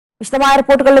വിശദമായ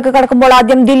റിപ്പോർട്ടുകളിലേക്ക് കടക്കുമ്പോൾ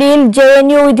ആദ്യം ദില്ലിയിൽ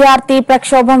ജെഎൻയു വിദ്യാർത്ഥി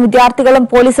പ്രക്ഷോഭം വിദ്യാർത്ഥികളും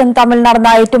പോലീസും തമ്മിൽ നടന്ന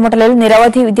ഏറ്റുമുട്ടലിൽ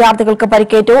നിരവധി വിദ്യാർത്ഥികൾക്ക്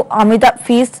പരിക്കേറ്റു. അമിത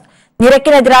ഫീസ്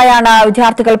നിരക്കിനെതിരായാണ്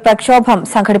വിദ്യാർത്ഥികൾ പ്രക്ഷോഭം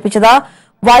സംഘടിപ്പിച്ചത്.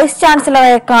 വൈസ്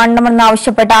ചാൻസലറെ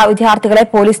കാണണമെന്നാവശ്യപ്പെട്ട വിദ്യാർത്ഥികളെ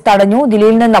പോലീസ് തടഞ്ഞു.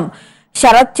 ദില്ലിയിൽ നിന്നും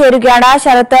ശരത് ചേരുകയാണ്.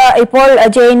 ശരത്, ഇപ്പോൾ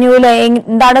ജെഎൻയുവിൽ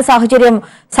എന്താണ് സാഹചര്യം?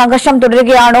 സംഘർഷം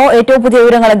തുടരുകയാണോ? ഏറ്റവും പുതിയ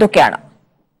വിവരങ്ങൾ എന്തൊക്കെയാണ്?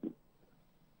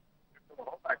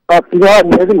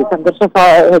 നിലവിൽ സംഘർഷ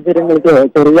സാഹചര്യങ്ങൾക്ക്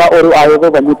ചെറിയ ഒരു അയവ്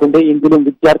വന്നിട്ടുണ്ട്. എങ്കിലും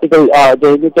വിദ്യാർത്ഥികൾ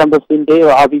ജെഎൻയു ക്യാമ്പസിന്റെ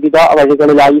വിവിധ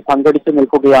വഴികളിലായി സംഘടിച്ചു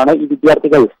നിൽക്കുകയാണ്. ഈ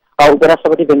വിദ്യാർത്ഥികൾ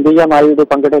ഉപരാഷ്ട്രപതി വെങ്കയ്യ നായിഡു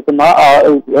പങ്കെടുക്കുന്ന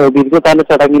ബിരുദദാന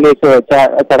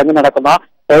ചടങ്ങ് നടക്കുന്ന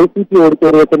KPCC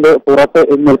ഓഡിറ്റോറിയത്തിന്റെ പുറത്ത്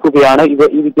നിൽക്കുകയാണ്.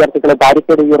 ഈ വിദ്യാർത്ഥികളെ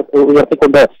ബാരിക്കേഡ്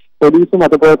ഉയർത്തിക്കൊണ്ട് പോലീസും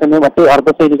അതുപോലെ തന്നെ മറ്റ്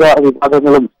അർദ്ധസൈനിക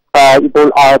വിഭാഗങ്ങളും ഇപ്പോൾ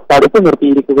തടുത്തു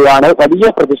നിർത്തിയിരിക്കുകയാണ്. വലിയ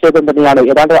പ്രതിഷേധം തന്നെയാണ്.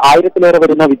 ഏതാണ്ട് 1000-ലേറെ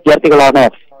വരുന്ന വിദ്യാർത്ഥികളാണ്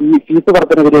ഈ ഫീസ്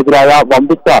വർധനവിനെതിരായ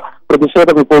വമ്പിച്ച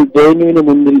പ്രതിഷേധം ഇപ്പോൾ ജെഎൻയുവിന്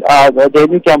മുന്നിൽ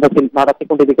ജെഎൻയു ക്യാമ്പസിൽ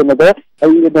നടത്തിക്കൊണ്ടിരിക്കുന്നത്.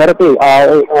 നേരത്തെ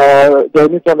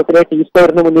ജെഎൻയു ക്യാമ്പസിലെ ടി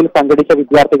സ്ക്വയറിന് മുന്നിൽ സംഘടിച്ച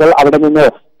വിദ്യാർത്ഥികൾ അവിടെ നിന്ന്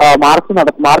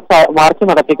മാർച്ച്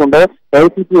നടത്തിക്കൊണ്ട്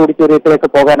KPCC ഓഡിറ്റോറിയത്തിലേക്ക്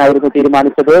പോകാനായിരുന്നു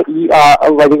തീരുമാനിച്ചത്. ഈ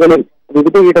വഴികളിൽ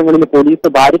വിവിധയിടങ്ങളിൽ പോലീസ്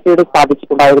ബാരിക്കേഡ്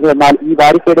സ്ഥാപിച്ചിട്ടുണ്ടായിരുന്നു. എന്നാൽ ഈ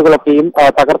ബാരിക്കേഡുകളൊക്കെയും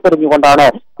തകർത്തെറിഞ്ഞുകൊണ്ടാണ്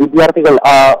വിദ്യാർത്ഥികൾ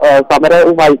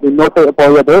സമരവുമായി മുന്നോട്ട്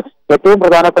പോയത്. ഏറ്റവും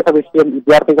പ്രധാനപ്പെട്ട വിഷയം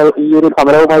വിദ്യാർത്ഥികൾ ഈ ഒരു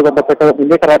സമരവുമായി ബന്ധപ്പെട്ട്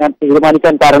മുന്നിട്ടിറങ്ങാൻ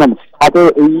തീരുമാനിക്കാൻ കാരണം അത്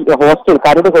ഈ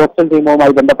കരട് ഹോസ്റ്റൽ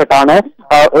നിയമവുമായി ബന്ധപ്പെട്ടാണ്.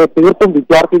 തീർത്തും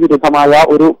വിദ്യാർത്ഥി വിരുദ്ധമായ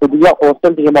ഒരു പുതിയ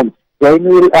ഹോസ്റ്റൽ നിയമം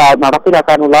ജെഎൻയുവിൽ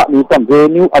നടപ്പിലാക്കാനുള്ള നീക്കം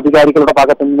ജെഎൻയു അധികാരികളുടെ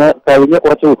ഭാഗത്തു നിന്ന് കഴിഞ്ഞ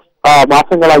കുറച്ചു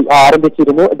മാസങ്ങളായി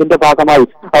ആരംഭിച്ചിരുന്നു. ഇതിന്റെ ഭാഗമായി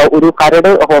ഒരു കരട്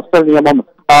ഹോസ്റ്റൽ നിയമം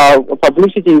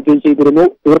പബ്ലിഷ് ചെയ്യുകയും ചെയ്തിരുന്നു.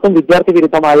 തീർത്തും വിദ്യാർത്ഥി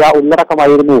വിരുദ്ധമായ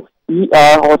ഉള്ളടക്കമായിരുന്നു ഈ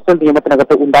ഹോസ്റ്റൽ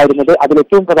നിയമത്തിനകത്ത് ഉണ്ടായിരുന്നത്.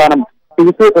 അതിലേറ്റവും പ്രധാനം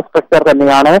ഫീസ് സ്ട്രക്ചർ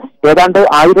തന്നെയാണ്. ഏതാണ്ട്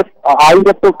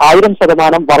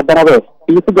 1000% വർധനവ്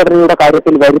ഫീസ് ഘടനയുടെ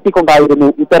കാര്യത്തിൽ വരുത്തിക്കൊണ്ടായിരുന്നു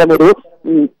ഇത്തരമൊരു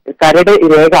കരട്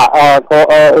രേഖ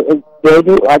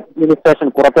ജെഎൻയു അഡ്മിനിസ്ട്രേഷൻ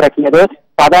പുറത്തിറക്കിയത്.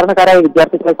 സാധാരണക്കാരായ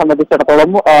വിദ്യാർത്ഥികളെ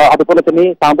സംബന്ധിച്ചിടത്തോളം അതുപോലെ തന്നെ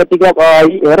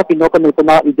സാമ്പത്തികമായി ഏറെ പിന്നോക്കം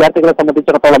നിൽക്കുന്ന വിദ്യാർത്ഥികളെ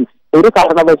സംബന്ധിച്ചിടത്തോളം ഒരു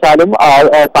കാരണവശാലും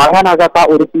താങ്ങാനാകാത്ത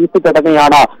ഒരു ഫീസ്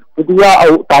ഘടനയാണ് പുതിയ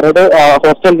കരട്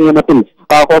ഹോസ്റ്റൽ നിയമത്തിൽ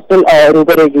ഹോസ്റ്റൽ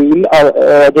രൂപരേഖയിൽ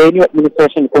ജെഎൻയു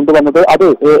അഡ്മിനിസ്ട്രേഷൻ കൊണ്ടുവന്നത്. അത്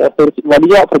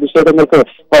വലിയ പ്രതിഷേധങ്ങൾക്ക്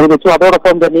വഴിവെച്ചു.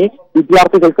 അതോടൊപ്പം തന്നെ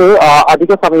വിദ്യാർത്ഥികൾക്ക്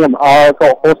അധിക സമയം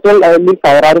ഹോസ്റ്റലിൽ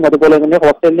കയറാനും അതുപോലെ തന്നെ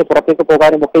ഹോസ്റ്റലിന് പുറത്തേക്ക്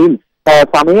പോകാനും ഒക്കെയും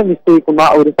സമയം നിശ്ചയിക്കുന്ന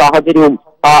ഒരു സാഹചര്യവും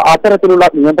അത്തരത്തിലുള്ള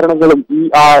നിയന്ത്രണങ്ങളും ഈ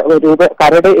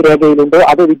കരട് രേഖയിലുണ്ട്.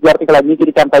 അത് വിദ്യാർത്ഥികൾ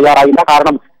അംഗീകരിക്കാൻ തയ്യാറായില്ല.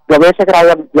 കാരണം ഗവേഷകരായ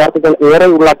വിദ്യാർത്ഥികൾ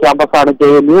ഏറെയുള്ള ക്യാമ്പസാണ്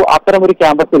ജെഎൻയു. അത്തരമൊരു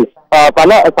ക്യാമ്പസിൽ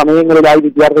പല സമയങ്ങളിലായി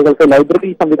വിദ്യാർത്ഥികൾക്ക് ലൈബ്രറി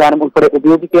സംവിധാനം ഉൾപ്പെടെ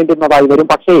ഉപയോഗിക്കേണ്ടുന്നതായി വരും.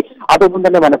 പക്ഷേ അതൊന്നും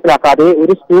തന്നെ മനസ്സിലാക്കാതെ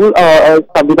ഒരു സ്കൂൾ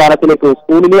സംവിധാനത്തിലേക്ക്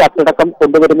സ്കൂളിലെ അച്ചടക്കം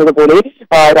കൊണ്ടുവരുന്നത് പോലെ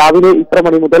രാവിലെ ഇത്ര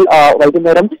മണി മുതൽ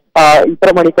വൈകുന്നേരം ഇത്ര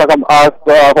മണിക്കകം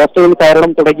ഹോസ്റ്റലിൽ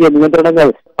കയറണം തുടങ്ങിയ നിയന്ത്രണങ്ങൾ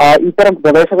ഇത്തരം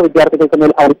ഗവേഷക വിദ്യാർത്ഥികൾക്ക്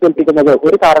മേൽ അടിച്ചേൽപ്പിക്കുന്നത്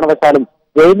ഒരു കാരണവശാലും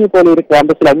ജെഎൻയു പോലെ ഒരു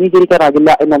ക്യാമ്പസിൽ അംഗീകരിക്കാനാകില്ല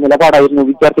എന്ന നിലപാടായിരുന്നു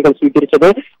വിദ്യാർത്ഥികൾ സ്വീകരിച്ചത്.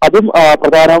 അതും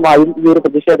പ്രധാനമായും ഈ ഒരു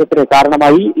പ്രതിഷേധത്തിന്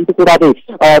കാരണമായി. ഇതുകൂടാതെ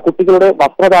കുട്ടികളുടെ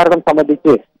വസ്ത്രധാരണം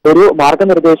സംബന്ധിച്ച് ഒരു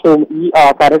മാർഗനിർദ്ദേശവും ഈ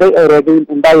കരട് രേഖയിൽ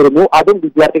ഉണ്ടായിരുന്നു. അതും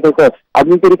വിദ്യാർത്ഥികൾക്ക്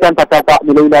അംഗീകരിക്കാൻ പറ്റാത്ത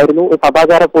നിലയിലായിരുന്നു.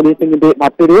 സദാചാര പോലീസിംഗിന്റെ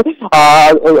മറ്റൊരു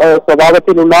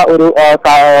സ്വഭാവത്തിലുള്ള ഒരു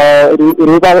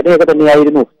രൂപരേഖ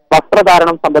തന്നെയായിരുന്നു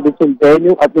വസ്ത്രധാരണം സംബന്ധിച്ചും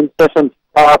ജെഎൻയു അഡ്മിനിസ്ട്രേഷൻ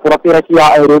പുറത്തിറക്കിയ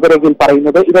രൂപരേഖയിൽ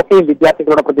പറയുന്നത്. ഇതൊക്കെയും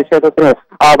വിദ്യാർത്ഥികളുടെ പ്രതിഷേധത്തിന്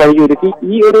വഴിയൊരുക്കി.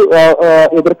 ഈ ഒരു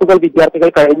എതിർപ്പുകൾ വിദ്യാർത്ഥികൾ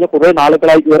കഴിഞ്ഞ കുറെ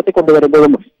നാളുകളായി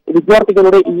ഉയർത്തിക്കൊണ്ടുവരുമ്പോഴും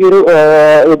വിദ്യാർത്ഥികളുടെ ഈ ഒരു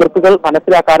എതിർപ്പുകൾ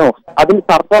മനസ്സിലാക്കാനോ അതിൽ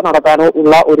ചർച്ച നടത്താനോ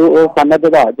ഉള്ള ഒരു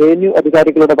സന്നദ്ധത ജെഎൻയു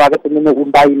അധികാരികളുടെ ഭാഗത്തു നിന്ന്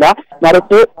ഉണ്ടായില്ല.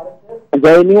 മറിച്ച്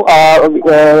ജെഎൻയു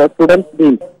സ്റ്റുഡൻസ്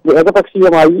ഡീൻ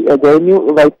ഏകപക്ഷീയമായി ജെഎൻയു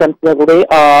വൈസ് ചാൻസലറുടെ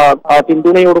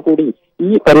പിന്തുണയോടുകൂടി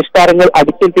ഈ പരിഷ്കാരങ്ങൾ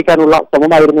അടിച്ചേൽപ്പിക്കാനുള്ള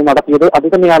ശ്രമമായിരുന്നു നടത്തിയത്.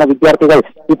 അതുതന്നെയാണ് വിദ്യാർത്ഥികൾ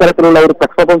ഇത്തരത്തിലുള്ള ഒരു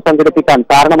പ്രക്ഷോഭം സംഘടിപ്പിക്കാൻ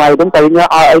കാരണമായതും. കഴിഞ്ഞ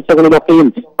ആഴ്ചകളിലൊക്കെയും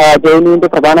ജെഎൻയുവിന്റെ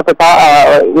പ്രധാനപ്പെട്ട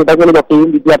ഇടങ്ങളിലൊക്കെയും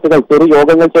വിദ്യാർത്ഥികൾ ചെറു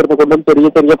യോഗങ്ങൾ ചേർന്നുകൊണ്ടും ചെറിയ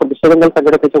ചെറിയ പ്രതിഷേധങ്ങൾ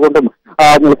സംഘടിപ്പിച്ചുകൊണ്ടും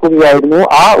നിൽക്കുകയായിരുന്നു.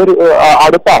 ആ ഒരു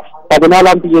അടുത്ത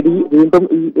 14-ാം തീയതി വീണ്ടും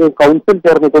ഈ കൗൺസിൽ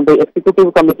ചേർന്നുകൊണ്ട്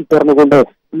എക്സിക്യൂട്ടീവ് കമ്മിറ്റി ചേർന്നുകൊണ്ട്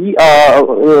ഈ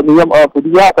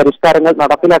പുതിയ പരിഷ്കാരങ്ങൾ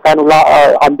നടപ്പിലാക്കാനുള്ള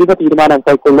അന്തിമ തീരുമാനം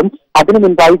കൈക്കൊള്ളും. അതിനു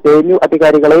മുൻപായി ജെഎൻയു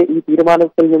അധികാരികളെ ഈ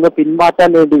തീരുമാനത്തിൽ നിന്ന്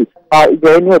പിന്മാറ്റാൻ വേണ്ടി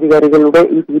ജെഎൻയു അധികാരികളുടെ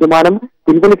ഈ തീരുമാനം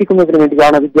പിൻവലിപ്പിക്കുന്നതിന്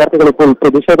വേണ്ടിയാണ് വിദ്യാർത്ഥികൾ ഇപ്പോൾ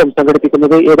പ്രതിഷേധം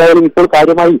സംഘടിപ്പിക്കുന്നത്. ഏതായാലും ഇപ്പോൾ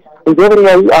കാര്യമായി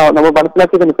ഇതേവരെയായി നമ്മൾ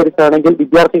മനസ്സിലാക്കിയതനുസരിച്ചാണെങ്കിൽ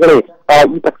വിദ്യാർത്ഥികളെ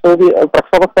ഈ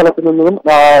പ്രക്ഷോഭ സ്ഥലത്ത് നിന്നും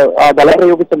ബലം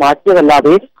പ്രയോഗിച്ച്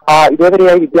മാറ്റിയതല്ലാതെ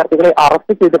ഇതേവരെയായി വിദ്യാർത്ഥികളെ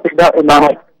അറസ്റ്റ് ചെയ്തിട്ടില്ല എന്നാണ്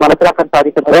മനസ്സിലാക്കാൻ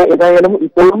സാധിക്കുന്നത്. ഏതായാലും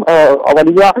ഇപ്പോഴും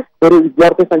വലിയ ഒരു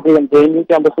വിദ്യാർത്ഥി സഞ്ചയം JNU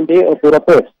ക്യാമ്പസിന്റെ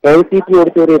പുറത്ത് AICT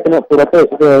ഓഡിറ്റോറിയത്തിന് പുറത്ത്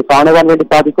കാണുവാൻ വേണ്ടി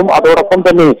സാധിക്കും. അതോടൊപ്പം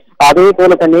തന്നെ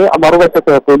അതേപോലെ തന്നെ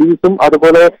മറുവശത്ത് പോലീസും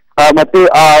അതുപോലെ മറ്റ്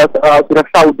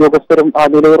സുരക്ഷാ ഉദ്യോഗസ്ഥരും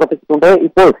നിലയുറപ്പിച്ചിട്ടുണ്ട്.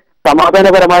 ഇപ്പോൾ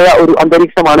സമാധാനപരമായ ഒരു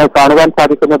അന്തരീക്ഷമാണ് കാണുവാൻ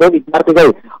സാധിക്കുന്നത്. വിദ്യാർത്ഥികൾ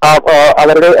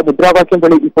അവരുടെ മുദ്രാവാക്യം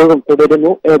വിളി ഇപ്പോഴും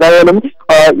തുടരുന്നു. ഏതായാലും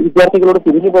വിദ്യാർത്ഥികളോട്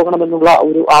തിരിഞ്ഞു പോകണമെന്നുള്ള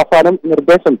ഒരു ആഹ്വാനം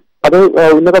നിർദ്ദേശം അത്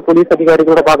ഉന്നത പോലീസ്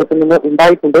അധികാരികളുടെ ഭാഗത്തു നിന്ന്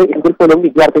ഉണ്ടായിട്ടുണ്ട്. എങ്കിൽ പോലും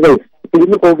വിദ്യാർത്ഥികൾ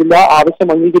തിരിഞ്ഞു പോകില്ല,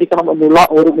 ആവശ്യം അംഗീകരിക്കണം എന്നുള്ള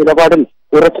ഒരു നിലപാടിൽ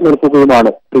ഉറച്ചു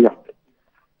നിൽക്കുകയുമാണ്. പ്രിയ,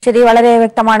 ശരി, വളരെ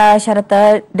വ്യക്തമാണ് ശരത്ത്.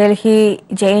 ഡൽഹി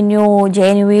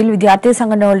JNUവിൽ വിദ്യാർത്ഥി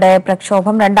സംഘടനകളുടെ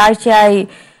പ്രക്ഷോഭം രണ്ടാഴ്ചയായി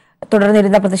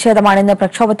തുടർന്നിരുന്ന പ്രതിഷേധമാണ് ഇന്ന്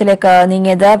പ്രക്ഷോഭത്തിലേക്ക്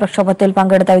നീങ്ങിയത്. പ്രക്ഷോഭത്തിൽ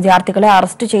പങ്കെടുത്ത വിദ്യാർത്ഥികളെ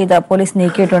അറസ്റ്റ് ചെയ്ത് പോലീസ്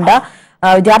നീക്കിയിട്ടുണ്ട്.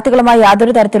 വിദ്യാർത്ഥികളുമായി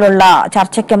യാതൊരു തരത്തിലുള്ള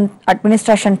ചർച്ചയ്ക്കും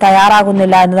അഡ്മിനിസ്ട്രേഷൻ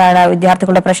തയ്യാറാകുന്നില്ല എന്നതാണ്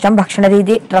വിദ്യാർത്ഥികളുടെ പ്രശ്നം.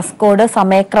 ഭക്ഷണരീതി, ഡ്രസ് കോഡ്,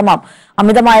 സമയക്രമം,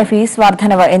 അമിതമായ ഫീസ്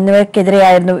വർധനവ്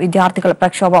എന്നിവയ്ക്കെതിരെയായിരുന്നു വിദ്യാർത്ഥികൾ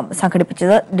പ്രക്ഷോഭം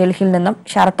സംഘടിപ്പിച്ചത്. ഡൽഹിയിൽ നിന്നും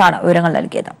ശരത്താണ് വിവരങ്ങൾ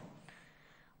നൽകിയത്.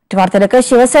 വാർത്തയിലേക്ക്.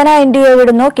 ശിവസേന NDA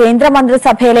വിടുന്നു.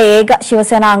 കേന്ദ്രമന്ത്രിസഭയിലെ ഏക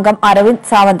ശിവസേന അംഗം അരവിന്ദ്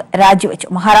സാവന്ത് രാജിവെച്ചു.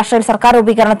 മഹാരാഷ്ട്രയിൽ സർക്കാർ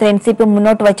രൂപീകരണത്തിന് NCP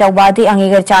മുന്നോട്ട് വെച്ച ഉപാധി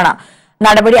അംഗീകരിച്ചാണ്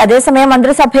നടപടി. അതേസമയം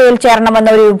മന്ത്രിസഭയിൽ ചേരണമെന്ന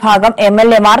ഒരു വിഭാഗം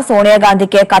MLAമാർ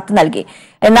സോണിയാഗാന്ധിക്ക് കത്ത് നൽകി.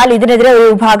 എന്നാൽ ഇതിനെതിരെ ഒരു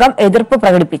വിഭാഗം എതിർപ്പ്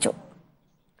പ്രകടിപ്പിച്ചു.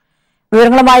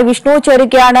 വിവരങ്ങളുമായി വിഷ്ണു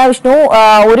ചേരുകയാണ്. വിഷ്ണു,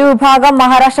 ഒരു വിഭാഗം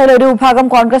മഹാരാഷ്ട്രയിലെ ഒരു വിഭാഗം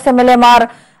കോൺഗ്രസ് MLAമാർ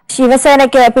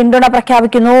ശിവസേനയ്ക്ക് പിന്തുണ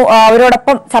പ്രഖ്യാപിക്കുന്നു.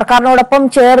 അവരോടൊപ്പം സർക്കാരിനോടൊപ്പം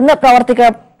ചേർന്ന്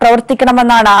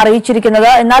പ്രവർത്തിക്കണമെന്നാണ് അറിയിച്ചിരിക്കുന്നത്.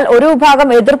 എന്നാൽ ഒരു വിഭാഗം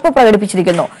എതിർപ്പ്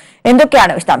പ്രകടിപ്പിച്ചിരിക്കുന്നു.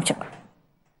 എന്തൊക്കെയാണ് വിശദാംശങ്ങൾ?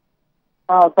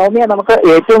 സൗമ്യ, നമുക്ക്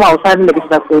ഏറ്റവും അവസാനം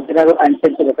ലഭിക്കുന്ന സൂചനകൾ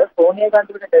അനുസരിച്ചുള്ളത്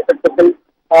സോണിയാഗാന്ധിയുടെ നേതൃത്വത്തിൽ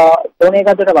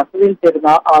സോണിയാഗാന്ധിയുടെ വസതിയിൽ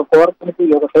ചേരുന്ന കോർ കമ്മിറ്റി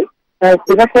യോഗത്തിൽ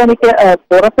ശിവസേനയ്ക്ക്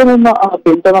പുറത്തുനിന്ന്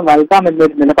പിന്തുണ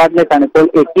നൽകാമെന്നൊരു നിലപാടിലേക്കാണ് ഇപ്പോൾ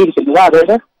എത്തിയിരിക്കുന്നത്.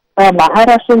 അതായത്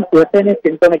മഹാരാഷ്ട്രയിൽ ശിവസേനയെ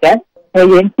പിന്തുണയ്ക്കാൻ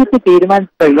NCP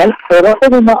തീരുമാനിച്ചു കഴിഞ്ഞാൽ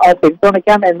പുറത്തുനിന്ന്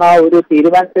പിന്തുണയ്ക്കാം എന്ന ഒരു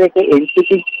തീരുമാനത്തിലേക്ക്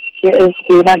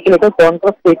തീരുമാനത്തിലേക്ക്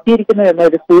കോൺഗ്രസ് എത്തിയിരിക്കുന്നു എന്ന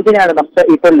ഒരു സൂചനയാണ് നമുക്ക്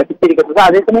ഇപ്പോൾ ലഭിച്ചിരിക്കുന്നത്.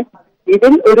 അതേസമയം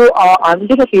ഇതിൽ ഒരു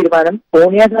അന്തിമ തീരുമാനം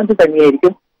സോണിയാഗാന്ധി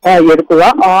തന്നെയായിരിക്കും എടുക്കുക.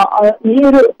 ഈ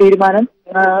ഒരു തീരുമാനം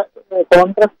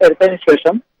കോൺഗ്രസ് എടുത്തതിനു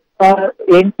ശേഷം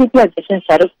NCP അധ്യക്ഷൻ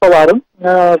ശരത് പവാറും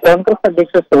കോൺഗ്രസ്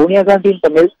അധ്യക്ഷ സോണിയാഗാന്ധിയും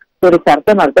തമ്മിൽ ഒരു ചർച്ച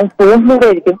നടത്തും. ഫോണിലൂടെ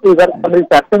ആയിരിക്കും ഇവർ തമ്മിൽ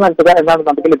ചർച്ച നടത്തുക എന്നാണ്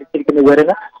നമുക്ക് ലഭിച്ചിരിക്കുന്ന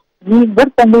വിവരങ്ങൾ. ഇവർ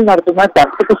തമ്മിൽ നടത്തുന്ന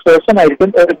ചർച്ചയ്ക്ക് ശേഷമായിരിക്കും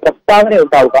ഒരു പ്രസ്താവന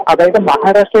ഉണ്ടാവുക. അതായത്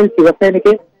മഹാരാഷ്ട്രയിൽ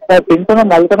ശിവസേനയ്ക്ക് പിന്തുണ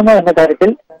നൽകണമോ എന്ന കാര്യത്തിൽ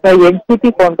NCP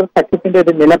കോൺഗ്രസ് സഖ്യത്തിന്റെ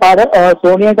ഒരു നിലപാട്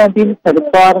സോണിയാഗാന്ധിയും ശരത്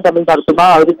പവാറും തമ്മിൽ നടത്തുന്ന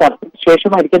ആ ഒരു ചർച്ചയ്ക്ക്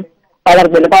ശേഷമായിരിക്കും അവർ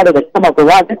നിലപാട് വ്യക്തമാക്കുക.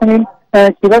 അതേസമയം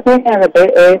ശിവസേനയാകട്ടെ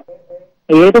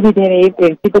ഏത് വിധേനയും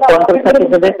NCP കോൺഗ്രസ്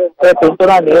സഖ്യത്തിന്റെ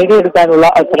പിന്തുണ നേടിയെടുക്കാനുള്ള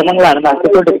ശ്രമങ്ങളാണ്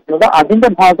നടത്തിക്കൊണ്ടിരിക്കുന്നത്. അതിന്റെ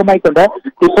ഭാഗമായിക്കൊണ്ട്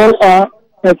ഇപ്പോൾ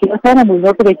ശിവസേന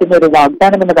മുന്നോട്ട് വയ്ക്കുന്ന ഒരു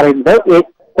വാഗ്ദാനം എന്ന് പറയുന്നത്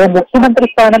മുഖ്യമന്ത്രി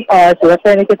സ്ഥാനം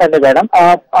ശിവസേനയ്ക്ക് തന്നെ വേണം.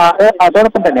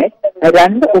 അതോടൊപ്പം തന്നെ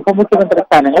 2 ഉപമുഖ്യമന്ത്രി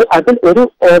സ്ഥാനങ്ങൾ, അതിൽ ഒരു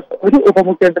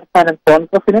ഉപമുഖ്യമന്ത്രി സ്ഥാനം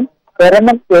കോൺഗ്രസിനും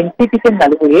ഒരെണ്ണം NCPക്കും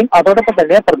നൽകുകയും അതോടൊപ്പം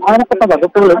തന്നെ പ്രധാനപ്പെട്ട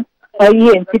വകുപ്പുകളും ഈ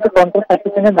NCP കോൺഗ്രസ്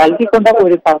സഖ്യത്തിന് നൽകിക്കൊണ്ട്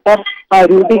ഒരു സർക്കാർ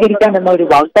രൂപീകരിക്കാം എന്ന ഒരു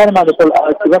വാഗ്ദാനമാണ് ഇപ്പോൾ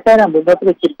ശിവസേന മുന്നോട്ട്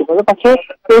വെച്ചിരിക്കുന്നത്. പക്ഷേ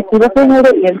ശിവസേനയോട്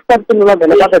എന്ത് തരത്തിലുള്ള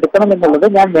നിലപാട് എടുക്കണമെന്നുള്ളത്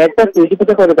ഞാൻ നേരത്തെ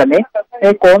സൂചിപ്പിച്ചതുപോലെ തന്നെ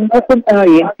കോൺഗ്രസും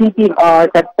NCPയും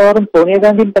ശരത് പവാറും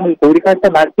സോണിയാഗാന്ധിയും തമ്മിൽ കൂടിക്കാഴ്ച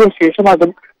നടത്തിയ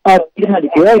ശേഷമാകും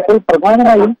തീരുമാനിക്കുക. ഇപ്പോൾ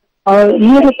പ്രധാനമായും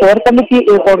ഈ ഒരു കോർ കമ്മിറ്റി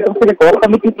കോൺഗ്രസിന്റെ കോർ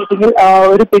കമ്മിറ്റി മീറ്റിംഗിൽ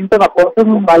ഒരു പിന്തുണ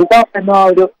പുറത്തുനിന്ന് നൽകാം എന്ന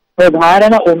ഒരു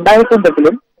ധാരണ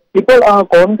ഉണ്ടായിട്ടുണ്ടെങ്കിലും ഇപ്പോൾ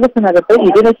കോൺഗ്രസിനകത്ത്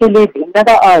ഇതിനൊക്കെ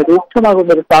ഭിന്നത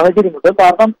രൂക്ഷമാകുന്ന ഒരു സാഹചര്യമുണ്ട്.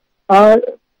 കാരണം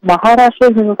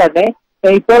മഹാരാഷ്ട്രയിൽ നിന്ന് തന്നെ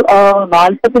ഇപ്പോൾ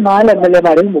 44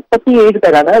 MLAമാരിൽ 37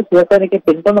 പേരാണ് ശിവസേനയ്ക്ക്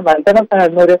പിന്തുണ നൽകണം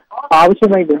എന്നൊരു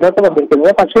ആവശ്യമായി മുന്നോട്ട്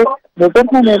വന്നിരിക്കുന്നത്. പക്ഷേ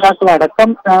മുതിർന്ന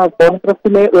നേതാക്കളടക്കം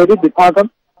കോൺഗ്രസിലെ ഒരു വിഭാഗം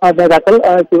നേതാക്കൾ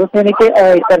ശിവസേനയ്ക്ക്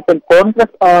ഇത്തരത്തിൽ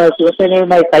കോൺഗ്രസ്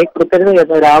ശിവസേനയുമായി കൈക്കൊടുക്കരുത്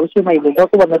എന്നൊരു ആവശ്യമായി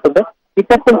മുന്നോട്ട് വന്നിട്ടുണ്ട്.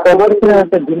 ഇത്തരത്തിൽ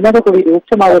കോൺഗ്രസിനകത്ത് ഭിന്നത കൂടി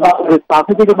രൂക്ഷമാകുന്ന ഒരു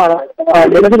സാഹചര്യമാണ്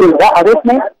നിലവിലുള്ളത്.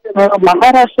 അതേസമയം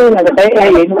മഹാരാഷ്ട്രയിലാകട്ടെ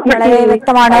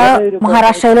വ്യക്തമാണ്.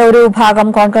 മഹാരാഷ്ട്രയിലെ ഒരു വിഭാഗം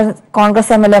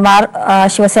കോൺഗ്രസ് MLAമാർ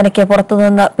ശിവസേനയ്ക്ക്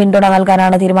പുറത്തുനിന്ന് പിന്തുണ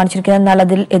നൽകാനാണ് തീരുമാനിച്ചിരിക്കുന്നത്. എന്നാൽ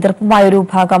അതിൽ എതിർപ്പുമായ ഒരു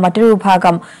വിഭാഗം, മറ്റൊരു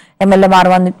വിഭാഗം MLAമാർ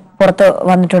പുറത്തു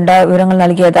വന്നിട്ടുണ്ട്. വിവരങ്ങൾ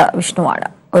നൽകിയത് വിഷ്ണുവാണ്.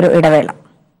 ഒരു ഇടവേള.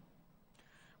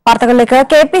 വാർത്തകളിലേക്ക്.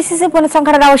 KPCC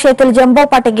പുനഃസംഘടനാ വിഷയത്തിൽ ജംബോ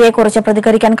പട്ടികയെക്കുറിച്ച്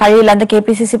പ്രതികരിക്കാൻ കഴിയില്ലെന്ന്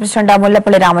KPCC പ്രസിഡന്റ്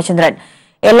മുല്ലപ്പള്ളി രാമചന്ദ്രൻ.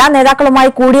 എല്ലാ നേതാക്കളുമായി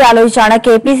കൂടിയാലോചിച്ചാണ്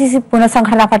KPCC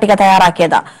പുനഃസംഘടനാ പട്ടിക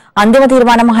തയ്യാറാക്കിയത്. അന്തിമ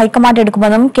തീരുമാനം ഹൈക്കമാൻഡ്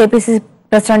എടുക്കുമെന്നും KPCC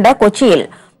പ്രസിഡന്റ് കൊച്ചിയിൽ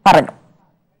പറഞ്ഞു.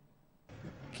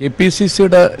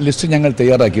 KPCCയുടെ ലിസ്റ്റ് ഞങ്ങൾ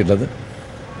തയ്യാറാക്കിയിട്ടുള്ളത്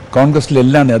കോൺഗ്രസിലെ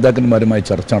എല്ലാ നേതാക്കന്മാരുമായി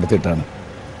ചർച്ച നടത്തിയിട്ടാണ്.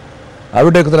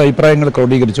 അവരുടെയൊക്കെ അഭിപ്രായങ്ങൾ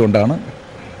ക്രോഡീകരിച്ചുകൊണ്ടാണ്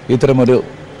ഇത്തരമൊരു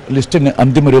ലിസ്റ്റിന്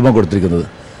അന്തിമ രൂപം കൊടുത്തിരിക്കുന്നത്.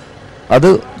 അത്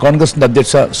കോൺഗ്രസിൻ്റെ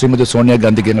അധ്യക്ഷ ശ്രീമതി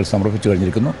സോണിയാഗാന്ധിക്ക് ഞങ്ങൾ സമർപ്പിച്ചു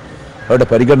കഴിഞ്ഞിരിക്കുന്നു. അവരുടെ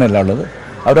പരിഗണനയിലുള്ളത്.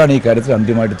 അവരാണ് ഈ കാര്യത്തിൽ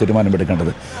അന്തിമമായിട്ട്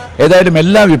തീരുമാനമെടുക്കേണ്ടത്. ഏതായാലും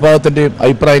എല്ലാ വിഭാഗത്തിൻ്റെയും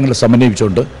അഭിപ്രായങ്ങൾ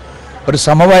സമന്വയിച്ചുകൊണ്ട് ഒരു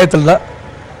സമവായത്തിലുള്ള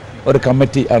ഒരു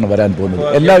കമ്മിറ്റി ആണ് വരാൻ പോകുന്നത്.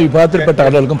 എല്ലാ വിഭാഗത്തിൽപ്പെട്ട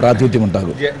ആളുകൾക്കും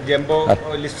പ്രാതിനിധ്യമുണ്ടാകും.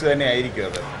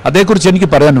 അതേക്കുറിച്ച് എനിക്ക്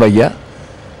പറയാൻ വയ്യ.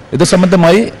 ഇത്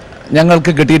സംബന്ധമായി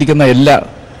ഞങ്ങൾക്ക് കിട്ടിയിരിക്കുന്ന എല്ലാ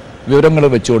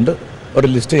വിവരങ്ങളും വെച്ചുകൊണ്ട് ഒരു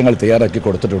ലിസ്റ്റ് ഞങ്ങൾ തയ്യാറാക്കി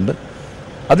കൊടുത്തിട്ടുണ്ട്.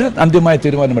 അതിന് അന്തിമമായ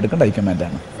തീരുമാനമെടുക്കേണ്ട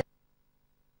ഹൈക്കമാൻഡാണ്.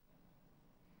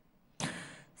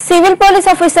 സിവിൽ പോലീസ്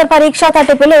ഓഫീസർ പരീക്ഷാ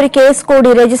തട്ടിപ്പിൽ ഒരു കേസ് കൂടി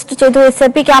രജിസ്റ്റർ ചെയ്തു.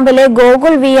 SAP ക്യാമ്പിലെ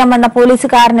ഗോകുൽ VM എന്ന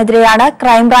പോലീസുകാരനെതിരെയാണ്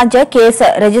ക്രൈംബ്രാഞ്ച് കേസ്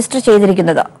രജിസ്റ്റർ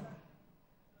ചെയ്തിരിക്കുന്നത്.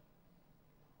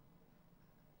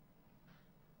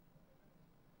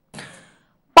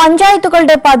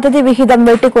 പഞ്ചായത്തുകളുടെ പദ്ധതി വിഹിതം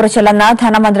വെട്ടിക്കുറച്ചില്ലെന്ന്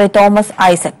ധനമന്ത്രി തോമസ്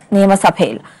ഐസക്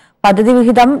നിയമസഭയിൽ. പദ്ധതി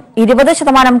വിഹിതം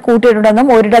 20% കൂട്ടിയിട്ടുണ്ടെന്നും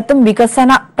ഒരിടത്തും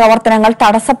വികസന പ്രവർത്തനങ്ങൾ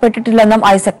തടസ്സപ്പെട്ടിട്ടില്ലെന്നും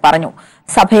ഐസക് പറഞ്ഞു.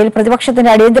 സഭയിൽ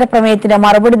പ്രതിപക്ഷത്തിന്റെ അടിയന്തര പ്രമേയത്തിന്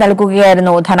മറുപടി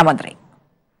നൽകുകയായിരുന്നു ധനമന്ത്രി.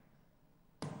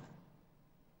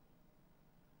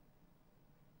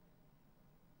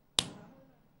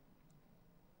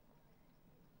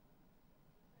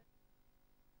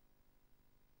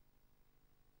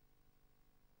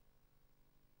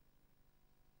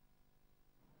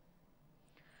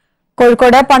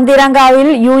 കോഴിക്കോട് പന്തീരാങ്കാവിൽ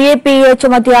UAPA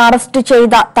ചുമത്തി അറസ്റ്റ്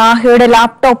ചെയ്ത താഹയുടെ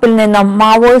ലാപ്ടോപ്പിൽ നിന്നും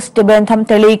മാവോയിസ്റ്റ് ബന്ധം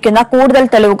തെളിയിക്കുന്ന കൂടുതൽ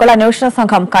തെളിവുകൾ അന്വേഷണ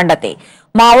സംഘം കണ്ടെത്തി.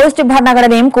 മാവോയിസ്റ്റ്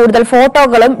ഭരണഘടനയും കൂടുതൽ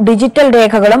ഫോട്ടോകളും ഡിജിറ്റൽ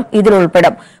രേഖകളും ഇതിൽ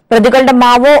ഉൾപ്പെടും. പ്രതികളുടെ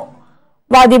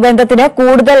മാവോവാദി ബന്ധത്തിന്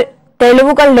കൂടുതൽ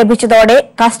തെളിവുകൾ ലഭിച്ചതോടെ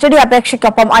കസ്റ്റഡി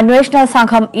അപേക്ഷയ്ക്കൊപ്പം അന്വേഷണ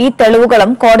സംഘം ഈ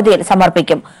തെളിവുകളും കോടതിയിൽ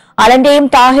സമർപ്പിക്കും. അലന്റെയും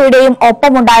താഹയുടെയും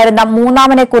ഒപ്പമുണ്ടായിരുന്ന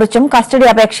മൂന്നാമനെക്കുറിച്ചും കസ്റ്റഡി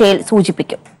അപേക്ഷയിൽ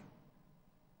സൂചിപ്പിക്കും.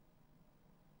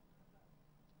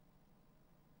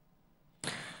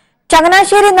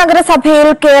 ചങ്ങനാശ്ശേരി നഗരസഭയിൽ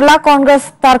കേരള കോൺഗ്രസ്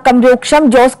തർക്കം രൂക്ഷം.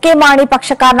 ജോസ് കെ മാണി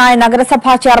പക്ഷക്കാരനായ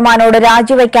നഗരസഭാ ചെയർമാനോട്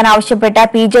രാജിവെക്കാൻ ആവശ്യപ്പെട്ട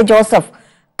PJ ജോസഫ്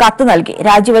കത്ത് നൽകി.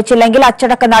 രാജിവെച്ചില്ലെങ്കിൽ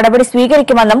അച്ചടക്ക നടപടി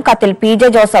സ്വീകരിക്കുമെന്നും കത്തിൽ PJ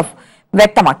ജോസഫ്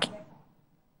വ്യക്തമാക്കി.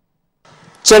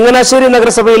 ചങ്ങനാശ്ശേരി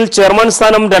നഗരസഭയിൽ ചെയർമാൻ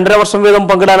സ്ഥാനം 2.5 വർഷം വീതം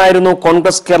പങ്കിടാനായിരുന്നു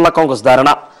കേരള കോൺഗ്രസ് ധാരണ.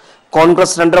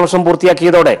 കോൺഗ്രസ് 2.5 വർഷം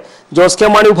പൂർത്തിയാക്കിയതോടെ ജോസ് കെ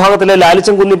മാണി വിഭാഗത്തിലെ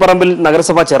ലാലിച്ചൻ കുന്നിപ്പറമ്പിൽ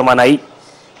നഗരസഭാ ചെയർമാനായി.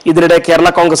 ഇതിനിടെ കേരള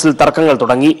കോൺഗ്രസിൽ തർക്കങ്ങൾ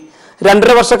തുടങ്ങി.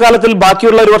 2.5 വർഷക്കാലത്തിൽ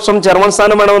ബാക്കിയുള്ള 1 വർഷം ചെയർമാൻ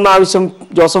സ്ഥാനം വേണമെന്ന ആവശ്യം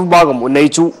ജോസഫ് വിഭാഗം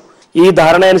ഉന്നയിച്ചു. ഈ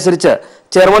ധാരണയനുസരിച്ച്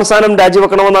ചെയർമാൻ സ്ഥാനം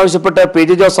രാജിവെക്കണമെന്നാവശ്യപ്പെട്ട്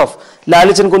PJ ജോസഫ്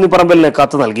ലാലിച്ചൻ കുന്നിപ്പറമ്പലിന്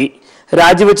കത്ത് നൽകി.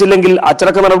 രാജിവെച്ചില്ലെങ്കിൽ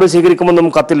അച്ചടക്ക നടപടി സ്വീകരിക്കുമെന്നും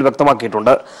കത്തിൽ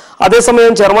വ്യക്തമാക്കിയിട്ടുണ്ട്.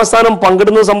 അതേസമയം ചെയർമാൻ സ്ഥാനം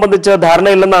പങ്കിടുന്നത് സംബന്ധിച്ച്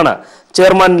ധാരണയില്ലെന്നാണ്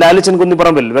ചെയർമാൻ ലാലിച്ചൻ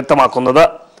കുന്നിപ്പറമ്പിൽ വ്യക്തമാക്കുന്നത്.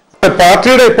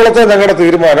 പാർട്ടിയുടെ ഇപ്പോഴത്തെ ഞങ്ങളുടെ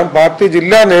തീരുമാനം പാർട്ടി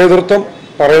ജില്ലാ നേതൃത്വം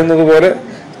പറയുന്നത് പോലെ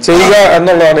ചെയ്യുക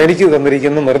എന്നുള്ളതാണ് എനിക്ക്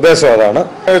തന്നിരിക്കുന്ന നിർദ്ദേശം. അതാണ്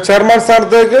ചെയർമാൻ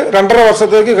സ്ഥാനത്തേക്ക് 2.5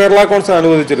 വർഷത്തേക്ക് കേരള കോൺഗ്രസ്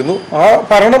അനുവദിച്ചിരുന്നു. ആ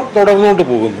ഭരണം തുടർന്നുകൊണ്ട്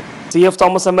പോകുന്നു. CF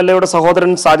തോമസ് MLAയുടെ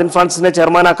സഹോദരൻ സാജൻ ഫ്രാൻസിനെ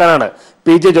ചെയർമാനാക്കാനാണ്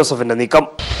PJ ജോസഫിന്റെ നീക്കം.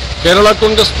 കേരള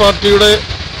കോൺഗ്രസ് പാർട്ടിയുടെ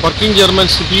working chairman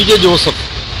PJ Joseph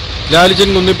Lalichan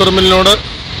കുന്നിപ്പറമ്പിലിനോട്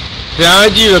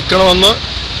രാജിവെക്കണമെന്ന്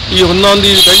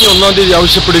കഴിഞ്ഞ 1-ാം തീയതി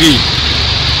ആവശ്യപ്പെടുകയും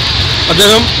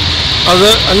അദ്ദേഹം അത്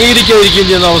അംഗീകരിക്കാതിരിക്കുകയും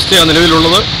ചെയ്യുന്ന അവസ്ഥയാണ്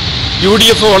നിലവിലുള്ളത്.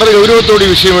 UDF വളരെ ഗൗരവത്തോടെ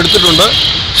ഈ വിഷയം എടുത്തിട്ടുണ്ട്.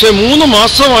 പക്ഷേ 3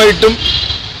 മാസമായിട്ടും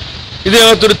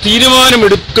ഇതിനകത്തൊരു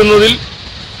തീരുമാനമെടുക്കുന്നതിൽ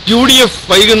UDF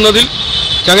വൈകുന്നതിൽ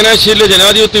ചങ്ങനാശ്ശേരിയിലെ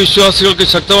ജനാധിപത്യ വിശ്വാസികൾക്ക്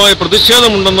ശക്തമായ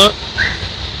പ്രതിഷേധമുണ്ടെന്ന്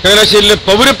ചങ്ങനാശ്ശേരിയിലെ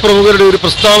പൗരപ്രമുഖരുടെ ഒരു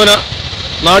പ്രസ്താവന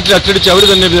നാട്ടിൽ അച്ചടിച്ച് അവർ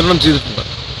തന്നെ വിതരണം ചെയ്തിട്ടുണ്ട്.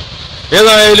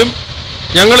 ഏതായാലും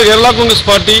ഞങ്ങൾ കേരള കോൺഗ്രസ്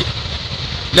പാർട്ടി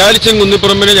ലാലിച്ചൻ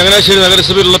കുന്നിപ്പറമ്പിന് ചങ്ങനാശ്ശേരി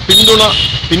നഗരസഭയിലുള്ള പിന്തുണ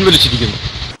പിൻവലിച്ചിരിക്കുന്നു.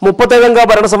 37-അംഗ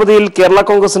ഭരണസമിതിയിൽ കേരള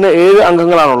കോൺഗ്രസിന് 7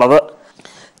 അംഗങ്ങളാണുള്ളത്.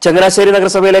 ചങ്ങനാശ്ശേരി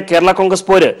നഗരസഭയിലെ കേരള കോൺഗ്രസ്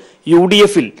പോര്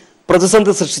UDFൽ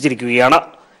പ്രതിസന്ധി സൃഷ്ടിച്ചിരിക്കുകയാണ്.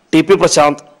 TP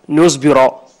Prashant, news bureau,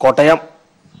 Kottayam.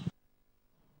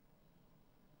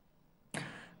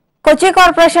 Kochi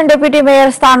corporation deputy mayor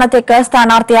സ്ഥാനത്തേക്ക്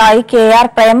സ്ഥാനാർത്ഥിയായി KR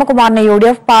പ്രേമകുമാറിനെ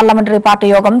UDF പാർലമെന്ററി പാർട്ടി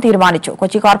യോഗം തീരുമാനിച്ചു.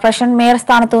 കൊച്ചി കോർപ്പറേഷൻ മേയർ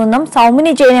സ്ഥാനത്തു നിന്നും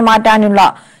സൗമിനി ജെയിനെ മാറ്റാനുള്ള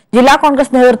ജില്ലാ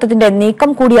കോൺഗ്രസ് നേതൃത്വത്തിന്റെ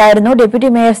നീക്കം കൂടിയായിരുന്നു ഡെപ്യൂട്ടി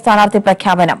മേയർ സ്ഥാനാർത്ഥി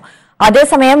പ്രഖ്യാപനം.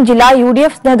 അതേസമയം ജില്ലാ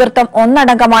UDF നേതൃത്വം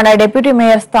ഒന്നടങ്കമാണ് ഡെപ്യൂട്ടി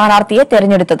മേയർ സ്ഥാനാർത്ഥിയെ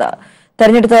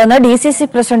തെരഞ്ഞെടുത്തതെന്ന് DCC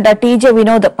പ്രസിഡന്റ് TJ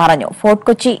വിനോദ് പറഞ്ഞു. ഫോർട്ട്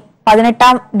കൊച്ചി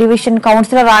 18-ാം ഡിവിഷൻ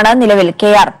കൌൺസിലറാണ് നിലവിൽ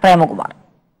KR പ്രേമകുമാർ.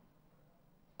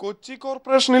 കൊച്ചി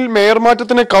കോർപ്പറേഷനിൽ മേയർ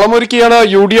മാറ്റത്തിന് കളമൊരുക്കിയാണ്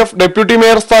UDF ഡെപ്യൂട്ടി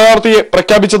മേയർ സ്ഥാനാർത്ഥിയെ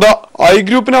പ്രഖ്യാപിച്ചത്. ഐ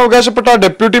ഗ്രൂപ്പിന് അവകാശപ്പെട്ട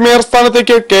ഡെപ്യൂട്ടി മേയർ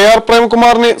സ്ഥാനത്തേക്ക് KR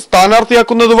പ്രേമകുമാറിനെ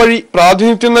സ്ഥാനാർത്ഥിയാക്കുന്നത് വഴി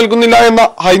പ്രാതിനിധ്യം നൽകുന്നില്ല എന്ന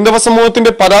ഹൈന്ദവ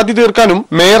സമൂഹത്തിന്റെ പരാതി തീർക്കാനും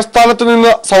മേയർ സ്ഥാനത്ത്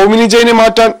നിന്ന് സൗമിനി ജെയിനെ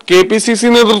മാറ്റാൻ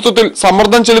KPCC നേതൃത്വത്തിൽ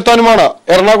സമ്മർദ്ദം ചെലുത്താനുമാണ്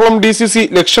എറണാകുളം DCC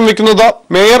ലക്ഷ്യം വെക്കുന്നത്.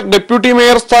 മേയർ ഡെപ്യൂട്ടി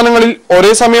മേയർ സ്ഥാനങ്ങളിൽ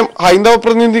ഒരേ സമയം ഹൈന്ദവ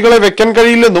പ്രതിനിധികളെ വെക്കാൻ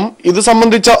കഴിയില്ലെന്നും ഇത്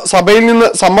സംബന്ധിച്ച സഭയിൽ നിന്ന്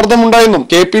സമ്മർദ്ദമുണ്ടായെന്നും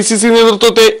KPCC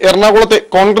നേതൃത്വത്തെ എറണാകുളത്തെ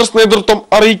കോൺഗ്രസ് നേതൃത്വം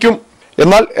അറിയിക്കും.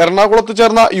 എന്നാൽ എറണാകുളത്ത്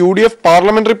ചേർന്ന UDF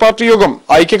പാർലമെന്ററി പാർട്ടി യോഗം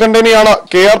ഐക്യകണ്ഠേനയാണ്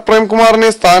KR പ്രേംകുമാറിനെ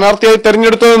സ്ഥാനാർത്ഥിയായി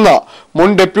തെരഞ്ഞെടുത്തതെന്ന്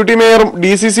മുൻ ഡെപ്യൂട്ടി മേയറും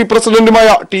DCC പ്രസിഡന്റുമായ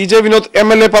TJ വിനോദ്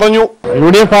MLA പറഞ്ഞു.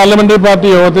 UDF പാർലമെന്ററി പാർട്ടി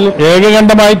യോഗത്തിൽ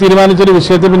ഏകകണ്ഠമായി തീരുമാനിച്ചൊരു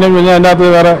വിഷയത്തിൽ പിന്നെ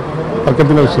അതിനകത്ത് വേറെ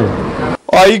തർക്കത്തിന്റെ വിഷയം.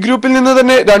 ഐ ഗ്രൂപ്പിൽ നിന്ന്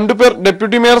തന്നെ 2 പേർ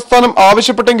ഡെപ്യൂട്ടി മേയർ സ്ഥാനം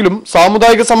ആവശ്യപ്പെട്ടെങ്കിലും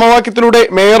സാമുദായിക സമവാക്യത്തിലൂടെ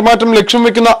മേയർ മാറ്റം ലക്ഷ്യം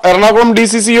വെക്കുന്ന എറണാകുളം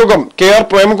DCC യോഗം KR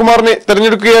പ്രേംകുമാറിനെ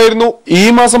തെരഞ്ഞെടുക്കുകയായിരുന്നു. ഈ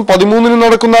മാസം 13-ന്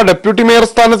നടക്കുന്ന ഡെപ്യൂട്ടി മേയർ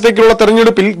സ്ഥാനത്തേക്കുള്ള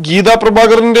തെരഞ്ഞെടുപ്പിൽ ഗീതാ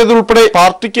പ്രഭാകരന്റേതുൾപ്പെടെ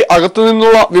പാർട്ടിക്ക്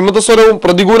അകത്തുനിന്നുള്ള വിമതസ്വരവും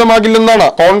പ്രതികൂലമാകില്ലെന്നാണ്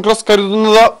കോൺഗ്രസ്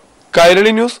കരുതുന്നത്.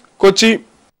 കൈരളി ന്യൂസ്, കൊച്ചി.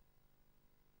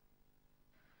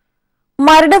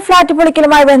 മരട് ഫ്ളാറ്റ്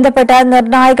പൊളിക്കലുമായി ബന്ധപ്പെട്ട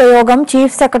നിർണായക യോഗം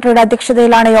ചീഫ് സെക്രട്ടറിയുടെ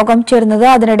അധ്യക്ഷതയിലാണ് യോഗം ചേരുന്നത്.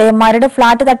 അതിനിടെ മരട്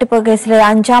ഫ്ളാറ്റ് തട്ടിപ്പ് കേസിലെ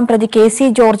 5-ാം പ്രതി KC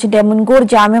ജോർജിന്റെ മുൻകൂർ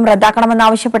ജാമ്യം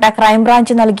റദ്ദാക്കണമെന്നാവശ്യപ്പെട്ട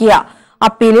ക്രൈംബ്രാഞ്ച് നൽകിയ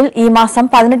അപ്പീലിൽ ഈ മാസം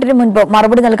 18-ന് മുൻപ്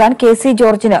മറുപടി നൽകാൻ KC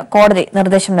ജോർജിന് കോടതി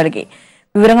നിർദ്ദേശം നൽകി.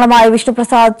 വിവരങ്ങളുമായി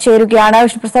വിഷ്ണുപ്രസാദ് ചേരുകയാണ്.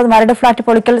 വിഷ്ണുപ്രസാദ്, മരട് ഫ്ളാറ്റ്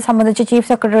പൊളിക്കൽ സംബന്ധിച്ച് ചീഫ്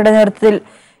സെക്രട്ടറിയുടെ നേതൃത്വത്തിൽ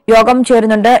യോഗം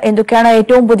ചേരുന്നുണ്ട്. എന്തൊക്കെയാണ്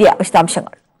ഏറ്റവും പുതിയ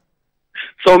വിശദാംശങ്ങൾ?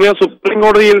 സൗമ്യ, സുപ്രീം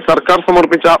കോടതിയിൽ സർക്കാർ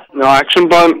സമർപ്പിച്ച ആക്ഷൻ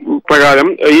പ്ലാൻ പ്രകാരം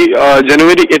ഈ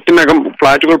ജനുവരി 8-നകം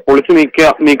ഫ്ളാറ്റുകൾ പൊളിച്ചു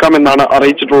നീക്കാമെന്നാണ്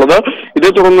അറിയിച്ചിട്ടുള്ളത്. ഇതേ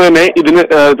തുടർന്ന് തന്നെ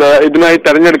ഇതിനായി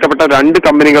തെരഞ്ഞെടുക്കപ്പെട്ട 2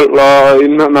 കമ്പനികൾ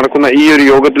ഇന്ന് നടക്കുന്ന ഈ ഒരു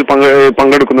യോഗത്തിൽ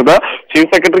പങ്കെടുക്കുന്നത്. ചീഫ്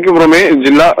സെക്രട്ടറിക്ക് പുറമെ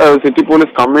ജില്ലാ സിറ്റി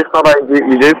പോലീസ് കമ്മീഷണറായി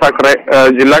വിജയ് സാക്കറെ,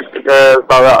 ജില്ലാ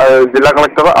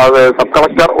collector, sub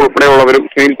collector ഉൾപ്പെടെയുള്ളവരും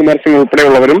Sunilkumar Singh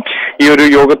ഉൾപ്പെടെയുള്ളവരും ഈ ഒരു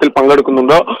യോഗത്തിൽ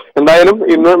പങ്കെടുക്കുന്നുണ്ട്. എന്തായാലും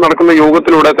ഇന്ന് നടക്കുന്ന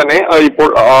യോഗത്തിലൂടെ തന്നെ ഇപ്പോൾ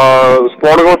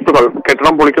സ്ഫോടക വസ്തുക്കൾ,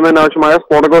 കെട്ടിടം പൊളിക്കുന്നതിനാവശ്യമായ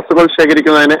സ്ഫോടക വസ്തുക്കൾ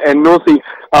ശേഖരിക്കുന്നതിന് NOC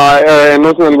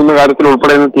നൽകുന്ന കാര്യത്തിൽ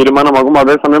ഉൾപ്പെടെ തീരുമാനമാകും.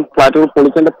 അതേസമയം ഫ്ളാറ്റുകൾ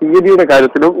പൊളിക്കേണ്ട തീയതിയുടെ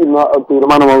കാര്യത്തിലും ഇന്ന്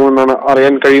തീരുമാനമാകുമെന്നാണ്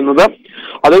അറിയാൻ കഴിയുന്നത്.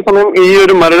 അതേസമയം ഈ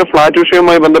ഒരു മരട് ഫ്ളാറ്റ്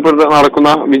വിഷയവുമായി ബന്ധപ്പെട്ട്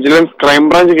നടക്കുന്ന വിജിലൻസ്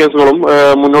ക്രൈംബ്രാഞ്ച് കേസുകളും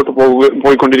മുന്നോട്ട്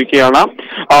പോയിക്കൊണ്ടിരിക്കുകയാണ്.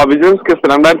 വിജിലൻസ് കേസ്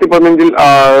 2015-ൽ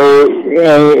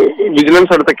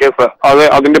വിജിലൻസ് എടുത്ത കേസ്,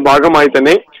 അതിന്റെ ഭാഗമായി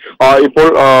തന്നെ ഇപ്പോൾ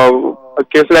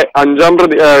കേസിലെ 5-ാം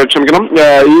പ്രതി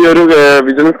ഈ ഒരു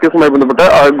വിജിലൻസ് കേസുമായി ബന്ധപ്പെട്ട്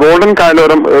ഗോൾഡൻ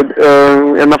കായലോരം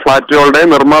എന്ന ഫ്ളാറ്റുകളുടെ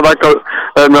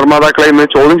നിർമ്മാതാക്കളെ ഇന്ന്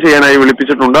ചോദ്യം ചെയ്യാനായി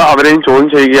വിളിപ്പിച്ചിട്ടുണ്ട്. അവരെയും ചോദ്യം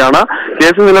ചെയ്യുകയാണ്.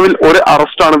 കേസ് നിലവിൽ ഒരു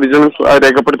അറസ്റ്റാണ് വിജിലൻസ്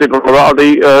രേഖപ്പെടുത്തിയിട്ടുള്ളത്. അത്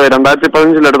ഈ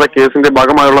 2015-ൽ എടുത്ത കേസിന്റെ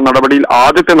ഭാഗമായുള്ള നടപടിയിൽ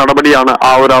ആദ്യത്തെ നടപടിയാണ്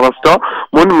ആ ഒരു അറസ്റ്റ്.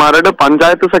 മുൻ മരട്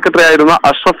പഞ്ചായത്ത് സെക്രട്ടറി ആയിരുന്ന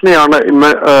അഷ്റഫിനെയാണ്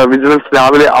ഇന്ന് വിജിലൻസ്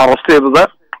രാവിലെ അറസ്റ്റ് ചെയ്തത്.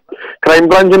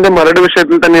 ക്രൈംബ്രാഞ്ചിന്റെ മരട്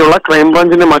വിഷയത്തിൽ തന്നെയുള്ള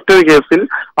ക്രൈംബ്രാഞ്ചിന്റെ മറ്റൊരു കേസിൽ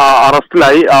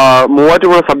അറസ്റ്റിലായി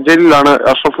മൂവാറ്റുപുഴ സബ് ജയിലിലാണ്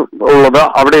അഷ്റഫ് ഉള്ളത്.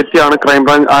 അവിടെ എത്തിയാണ്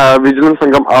ക്രൈംബ്രാഞ്ച് വിജിലൻസ്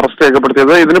സംഘം അറസ്റ്റ്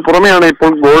രേഖപ്പെടുത്തിയത്. ഇതിന് പുറമെയാണ്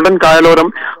ഇപ്പോൾ ഗോൾഡൻ കായലോരം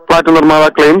ഫ്ളാറ്റ്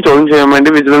നിർമ്മാതാക്കളെയും ചോദ്യം ചെയ്യാൻ വേണ്ടി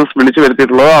വിജിലൻസ് വിളിച്ചു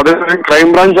വരുത്തിയിട്ടുള്ളത്. അതേസമയം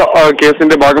ക്രൈംബ്രാഞ്ച്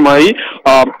കേസിന്റെ ഭാഗമായി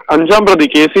 5-ാം പ്രതി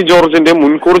KC ജോർജിന്റെ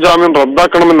മുൻകൂർ ജാമ്യം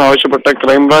റദ്ദാക്കണമെന്നാവശ്യപ്പെട്ട്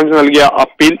ക്രൈംബ്രാഞ്ച് നൽകിയ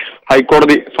അപ്പീൽ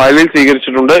ഹൈക്കോടതി ഫയലിൽ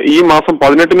സ്വീകരിച്ചിട്ടുണ്ട്. ഈ മാസം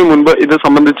 18-ന് മുൻപ് ഇത്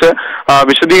സംബന്ധിച്ച്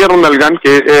വിശദീകരണം നൽകാൻ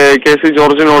KC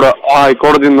ജോർജിനോട്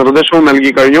ഹൈക്കോടതി നിർദ്ദേശവും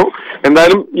നൽകി കഴിഞ്ഞു.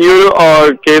 എന്തായാലും ഈ ഒരു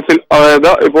കേസിൽ,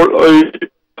 അതായത് ഇപ്പോൾ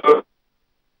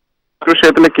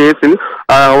വിഷയത്തിലെ കേസിൽ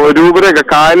രൂപരേഖ,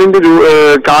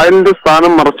 കായലിന്റെ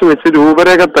സ്ഥാനം മറച്ചു വെച്ച്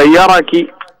രൂപരേഖ തയ്യാറാക്കി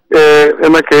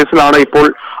എന്ന കേസിലാണ് ഇപ്പോൾ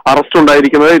അറസ്റ്റ്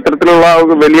ഉണ്ടായിരിക്കുന്നത്. ഇത്തരത്തിലുള്ള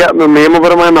വലിയ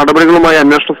നിയമപരമായ നടപടികളുമായി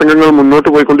അന്വേഷണ സംഘങ്ങൾ മുന്നോട്ട്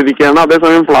പോയിക്കൊണ്ടിരിക്കുകയാണ്.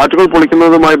 അതേസമയം ഫ്ളാറ്റുകൾ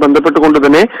പൊളിക്കുന്നതുമായി ബന്ധപ്പെട്ടുകൊണ്ട്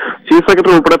തന്നെ ചീഫ്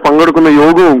സെക്രട്ടറി ഉൾപ്പെടെ പങ്കെടുക്കുന്ന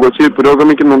യോഗവും കൊച്ചിയിൽ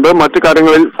പുരോഗമിക്കുന്നുണ്ട്. മറ്റു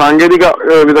കാര്യങ്ങളിൽ സാങ്കേതിക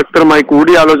വിദഗ്ധരുമായി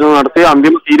കൂടിയാലോചന നടത്തി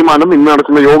അന്തിമ തീരുമാനം ഇന്ന്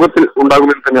നടക്കുന്ന യോഗത്തിൽ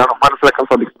ഉണ്ടാകുമെന്ന് തന്നെയാണ് മനസ്സിലാക്കാൻ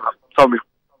സാധിക്കുന്നത്. സൗമ്യ.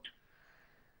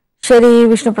 ശരി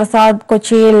വിഷ്ണുപ്രസാദ്,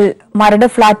 കൊച്ചിയിൽ മരട്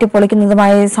ഫ്ളാറ്റ്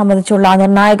പൊളിക്കുന്നതുമായി സംബന്ധിച്ചുള്ള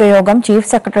നിർണായക യോഗം ചീഫ്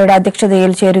സെക്രട്ടറിയുടെ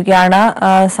അധ്യക്ഷതയിൽ ചേരുകയാണ്.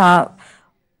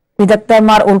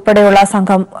 വിദഗ്ധന്മാർ ഉൾപ്പെടെയുള്ള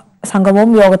സംഘവും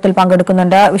യോഗത്തിൽ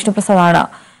പങ്കെടുക്കുന്നുണ്ട്. വിഷ്ണുപ്രസാദാണ്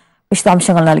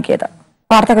വിശദാംശങ്ങൾ നൽകിയത്.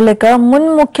 വാർത്തകളിലേക്ക്. മുൻ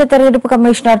മുഖ്യ തെരഞ്ഞെടുപ്പ്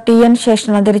കമ്മീഷണർ TN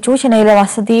ശേഷൻ അന്തരിച്ചു. ചെന്നൈയിലെ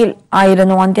വസതിയിൽ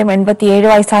ആയിരുന്നു അന്ത്യം. 87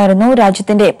 വയസ്സായിരുന്നു.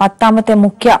 രാജ്യത്തിന്റെ 10ാമത്തെ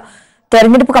മുഖ്യ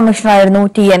തെരഞ്ഞെടുപ്പ് കമ്മീഷണറായിരുന്നു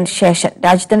TN ശേഷൻ.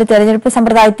 രാജ്യത്തിന്റെ തെരഞ്ഞെടുപ്പ്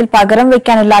സമ്പ്രദായത്തിൽ പകരം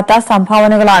വയ്ക്കാനില്ലാത്ത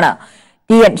സംഭാവനകളാണ്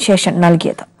TN ശേഷൻ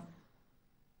നൽകിയത്.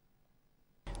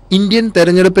 ഇന്ത്യൻ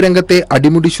തെരഞ്ഞെടുപ്പ് രംഗത്തെ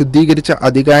അടിമുടി ശുദ്ധീകരിച്ച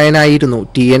അതികായനായിരുന്നു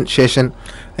TN ശേഷൻ.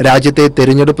 രാജ്യത്തെ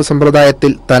തെരഞ്ഞെടുപ്പ്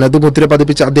സമ്പ്രദായത്തിൽ തനതു മുദ്ര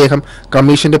പതിപ്പിച്ച അദ്ദേഹം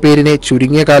കമ്മീഷന്റെ പേരിനെ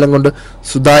ചുരുങ്ങിയ കാലം കൊണ്ട്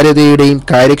സുതാര്യതയുടെയും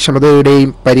കാര്യക്ഷമതയുടെയും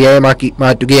പര്യായമാക്കി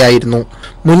മാറ്റുകയായിരുന്നു.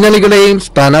 മുന്നണികളെയും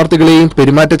സ്ഥാനാർത്ഥികളെയും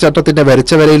പെരുമാറ്റച്ചട്ടത്തിന്റെ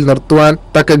വരച്ച വരയിൽ നിർത്തുവാൻ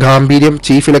തക്ക ഗാംഭീര്യം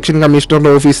ചീഫ് ഇലക്ഷൻ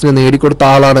കമ്മീഷണറുടെ ഓഫീസിന് നേടിക്കൊടുത്ത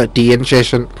ആളാണ് TN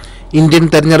ശേഷൻ. ഇന്ത്യൻ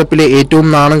തെരഞ്ഞെടുപ്പിലെ ഏറ്റവും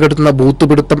നാണം കെടുത്തുന്ന ബൂത്ത്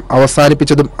പിടുത്തം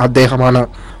അവസാനിപ്പിച്ചതും അദ്ദേഹമാണ്.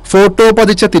 ഫോട്ടോ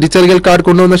പതിച്ച തിരിച്ചറിയൽ കാർഡ്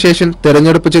കൊണ്ടുവന്ന ശേഷം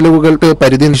തെരഞ്ഞെടുപ്പ് ചെലവുകൾക്ക്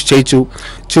പരിധി നിശ്ചയിച്ചു.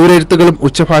 ചുവരെഴുത്തുകളും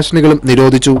ഉച്ചഭാഷണികളും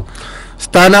നിരോധിച്ചു.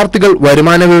 സ്ഥാനാർത്ഥികൾ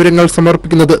വരുമാന വിവരങ്ങൾ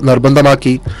സമർപ്പിക്കുന്നത്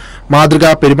നിർബന്ധമാക്കി.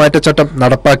 മാതൃകാ പെരുമാറ്റച്ചട്ടം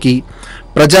നടപ്പാക്കി.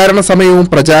 പ്രചാരണ സമയവും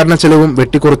പ്രചാരണ ചെലവും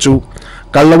വെട്ടിക്കുറച്ചു.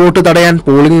 കള്ളവോട്ട് തടയാൻ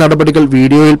പോളിംഗ് നടപടികൾ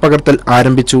വീഡിയോയിൽ പകർത്തൽ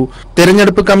ആരംഭിച്ചു.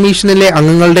 തെരഞ്ഞെടുപ്പ് കമ്മീഷനിലെ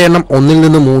അംഗങ്ങളുടെ എണ്ണം 1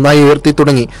 നിന്ന് 3 ഉയർത്തി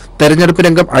തുടങ്ങി. തെരഞ്ഞെടുപ്പ്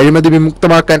രംഗം അഴിമതി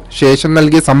വിമുക്തമാക്കാൻ ശേഷം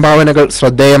നൽകിയ സംഭാവനകൾ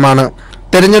ശ്രദ്ധേയമാണ്.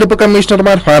 തെരഞ്ഞെടുപ്പ്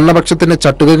കമ്മീഷണർമാർ ഭരണപക്ഷത്തിന്റെ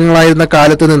ചട്ടുകങ്ങളായിരുന്ന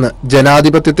കാലത്ത് നിന്ന്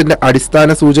ജനാധിപത്യത്തിന്റെ അടിസ്ഥാന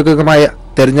സൂചകമായ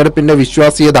തെരഞ്ഞെടുപ്പിന്റെ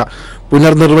വിശ്വാസ്യത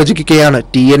പുനർനിർവചിക്കുകയാണ്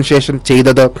TN ശേഷൻ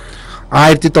ചെയ്തത്.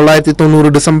 1990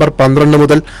 ഡിസംബർ 12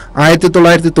 മുതൽ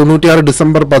 1996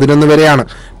 ഡിസംബർ 11 വരെയാണ്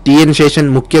TN ശേഷൻ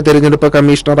മുഖ്യ തെരഞ്ഞെടുപ്പ്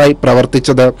കമ്മീഷണറായി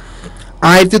പ്രവർത്തിച്ചത്.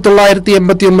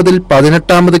 1989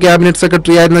 18ാമത് ക്യാബിനറ്റ്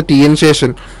സെക്രട്ടറിയായിരുന്ന TN ശേഷൻ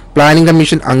പ്ലാനിംഗ്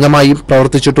കമ്മീഷൻ അംഗമായും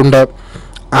പ്രവർത്തിച്ചിട്ടുണ്ട്.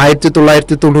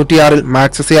 1996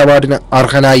 മാക്സസെ അവാർഡിന്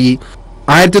അർഹനായി.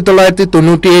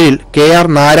 1997 KR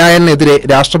നാരായണനെതിരെ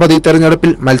രാഷ്ട്രപതി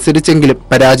തെരഞ്ഞെടുപ്പിൽ മത്സരിച്ചെങ്കിലും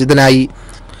പരാജിതനായി.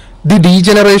 The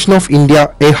degeneration of India,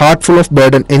 A heart full of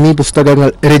burden എന്നീ പുസ്തകങ്ങൾ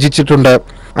രചിച്ചിട്ടുണ്ട്.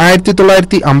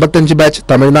 1955 ബാച്ച്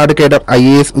തമിഴ്നാട് കേഡർ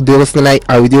IAS ഉദ്യോഗസ്ഥനായി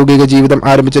ഔദ്യോഗിക ജീവിതം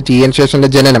ആരംഭിച്ച TN ശേഷന്റെ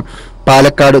ജനനം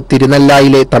പാലക്കാട്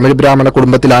തിരുനെല്ലായിലെ തമിഴ് ബ്രാഹ്മണ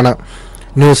കുടുംബത്തിലാണ്.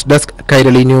 News desk,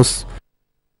 Kairali news.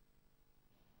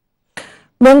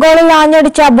 ബംഗാളിൽ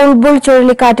ആഞ്ഞടിച്ച ബുൾബുൾ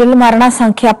ചുഴലിക്കാറ്റിൽ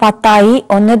മരണസംഖ്യ 10ആയി.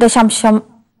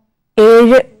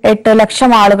 1.78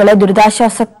 ലക്ഷം ആളുകളെ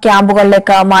ദുരിതാശ്വാസ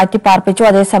ക്യാമ്പുകളിലേക്ക് മാറ്റിപ്പാർപ്പിച്ചു.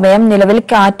 അതേസമയം നിലവിൽ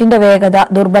കാറ്റിന്റെ വേഗത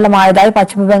ദുർബലമായതായി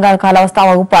പശ്ചിമബംഗാൾ കാലാവസ്ഥാ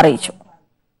വകുപ്പ് അറിയിച്ചു.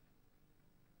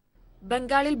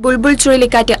 ബംഗാളിൽ ബുൾബുൾ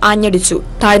ചുഴലിക്കാറ്റ് ആഞ്ഞടിച്ചു.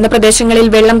 താഴ്ന്ന പ്രദേശങ്ങളിൽ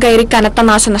വെള്ളം കയറി കനത്ത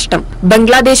നാശനഷ്ടം.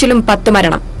 ബംഗ്ലാദേശിലും 10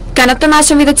 മരണം. കനത്ത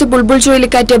നാശം വിതച്ച് ബുൾബുൾ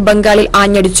ചുഴലിക്കാറ്റ് ബംഗാളിൽ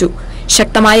ആഞ്ഞടിച്ചു.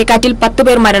 ശക്തമായ കാറ്റിൽ 10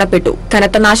 പേർ മരണപ്പെട്ടു.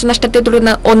 കനത്ത നാശനഷ്ടത്തെ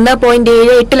തുടർന്ന്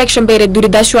 1.78 ലക്ഷം പേരെ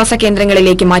ദുരിതാശ്വാസ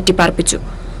കേന്ദ്രങ്ങളിലേക്ക് മാറ്റിപ്പാർപ്പിച്ചു.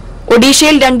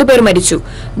 ഒഡീഷയിൽ 2 പേർ മരിച്ചു.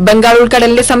 ബംഗാൾ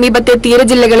ഉൾക്കടലിന്റെ സമീപത്തെ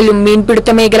തീരജില്ലകളിലും മീൻപിടുത്ത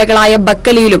മേഖലകളായ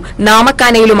ബക്കലിയിലും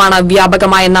നാമക്കാനയിലുമാണ്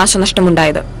വ്യാപകമായ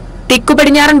നാശനഷ്ടമുണ്ടായത്.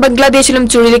 തെക്കുപടിഞ്ഞാറൻ ബംഗ്ലാദേശിലും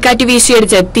ചുഴലിക്കാറ്റ്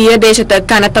വീശിയടിച്ച് തീരദേശത്ത്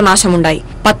കനത്ത നാശമുണ്ടായി.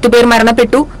 10 പേർ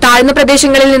മരണപ്പെട്ടു. താഴ്ന്ന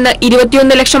പ്രദേശങ്ങളിൽ നിന്ന്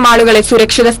 21 ലക്ഷം ആളുകളെ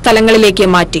സുരക്ഷിത സ്ഥലങ്ങളിലേക്ക്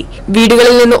മാറ്റി.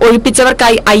 വീടുകളിൽ നിന്ന്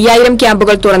ഒഴിപ്പിച്ചവർക്കായി 5000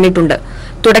 ക്യാമ്പുകൾ തുറന്നിട്ടുണ്ട്.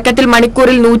 തുടക്കത്തിൽ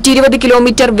മണിക്കൂറിൽ 120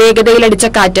 കിലോമീറ്റർ വേഗതയിലടിച്ച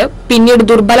കാറ്റ് പിന്നീട്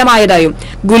ദുർബലമായതായും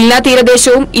ഗുൽന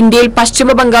തീരദേശവും ഇന്ത്യയിൽ പശ്ചിമ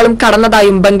ബംഗാളും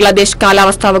കടന്നതായും ബംഗ്ലാദേശ്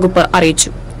കാലാവസ്ഥാ വകുപ്പ് അറിയിച്ചു.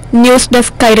 News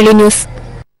desk, Kairali news.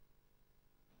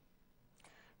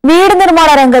 വീട് നിർമ്മാണ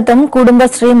രംഗത്തും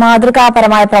കുടുംബശ്രീ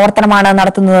മാതൃകാപരമായ പ്രവർത്തനമാണ്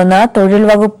നടത്തുന്നതെന്ന്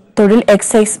തൊഴിൽ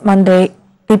എക്സൈസ് മന്ത്രി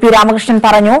TP രാമകൃഷ്ണൻ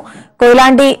പറഞ്ഞു.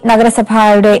 കൊയിലാണ്ടി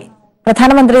നഗരസഭയുടെ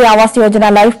പ്രധാനമന്ത്രി ആവാസ് യോജന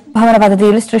ലൈഫ് ഭവന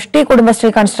പദ്ധതിയിൽ സൃഷ്ടി കുടുംബശ്രീ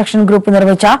കൺസ്ട്രക്ഷൻ ഗ്രൂപ്പ്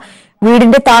നിർമ്മിച്ച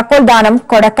വീടിന്റെ താക്കോൽ ദാനം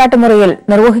കൊടക്കാട്ടുമുറിയിൽ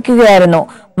നിർവഹിക്കുകയായിരുന്നു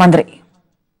മന്ത്രി.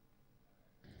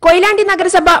 കൊയിലാണ്ടി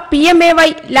നഗരസഭ PMAY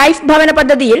ലൈഫ് ഭവന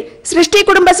പദ്ധതിയിൽ സൃഷ്ടി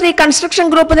കുടുംബശ്രീ കൺസ്ട്രക്ഷൻ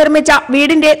ഗ്രൂപ്പ് നിർമ്മിച്ച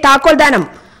വീടിന്റെ താക്കോൽ ദാനം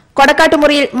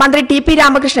കൊടക്കാട്ടുമുറിയിൽ മന്ത്രി TP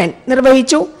രാമകൃഷ്ണൻ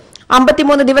നിർവഹിച്ചു.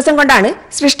 53 ദിവസം കൊണ്ടാണ്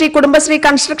സൃഷ്ടി കുടുംബശ്രീ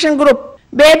കൺസ്ട്രക്ഷൻ ഗ്രൂപ്പ്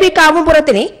ബേബി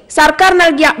കാവുംപുറത്തിന് സർക്കാർ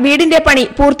നൽകിയ വീടിന്റെ പണി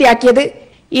പൂർത്തിയാക്കിയത്.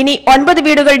 ഇനി 9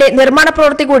 വീടുകളുടെ നിർമ്മാണ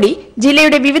പ്രവൃത്തി കൂടി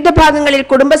ജില്ലയുടെ വിവിധ ഭാഗങ്ങളിൽ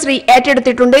കുടുംബശ്രീ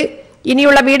ഏറ്റെടുത്തിട്ടുണ്ട്.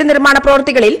 ഇനിയുള്ള വീട് നിർമ്മാണ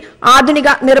പ്രവൃത്തികളിൽ ആധുനിക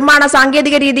നിർമ്മാണ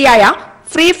സാങ്കേതിക രീതിയായ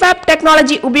ഫ്രീ ഫാബ്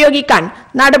ടെക്നോളജി ഉപയോഗിക്കാൻ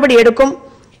നടപടിയെടുക്കും.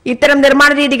 ഇത്തരം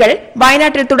നിർമ്മാണ രീതികൾ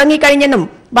വയനാട്ടിൽ തുടങ്ങിക്കഴിഞ്ഞെന്നും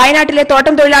വയനാട്ടിലെ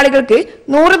തോട്ടം തൊഴിലാളികൾക്ക്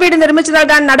 100 വീട് നിർമ്മിച്ചു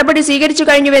നൽകാൻ നടപടി സ്വീകരിച്ചു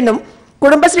കഴിഞ്ഞുവെന്നും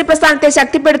കുടുംബശ്രീ പ്രസ്ഥാനത്തെ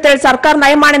ശക്തിപ്പെടുത്തൽ സർക്കാർ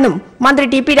നയമാണെന്നും മന്ത്രി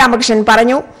TP രാമകൃഷ്ണൻ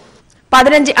പറഞ്ഞു.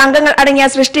 15 അംഗങ്ങൾ അടങ്ങിയ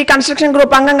സൃഷ്ടി കൺസ്ട്രക്ഷൻ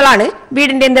ഗ്രൂപ്പ് അംഗങ്ങളാണ്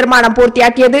വീടിന്റെ നിർമ്മാണം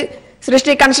പൂർത്തിയാക്കിയത്.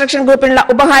 സൃഷ്ടി കൺസ്ട്രക്ഷൻ ഗ്രൂപ്പിനുള്ള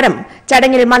ഉപഹാരം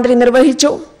ചടങ്ങിൽ മന്ത്രി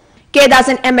നിർവഹിച്ചു. കെ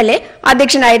ദാസൻ MLA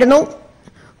അധ്യക്ഷനായിരുന്നു.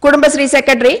 Kudumbashree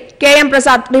secretary KM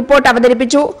Prasad report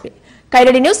അവതരിപ്പിച്ചു.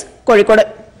 കൈരളി ന്യൂസ്, കോഴിക്കോട്.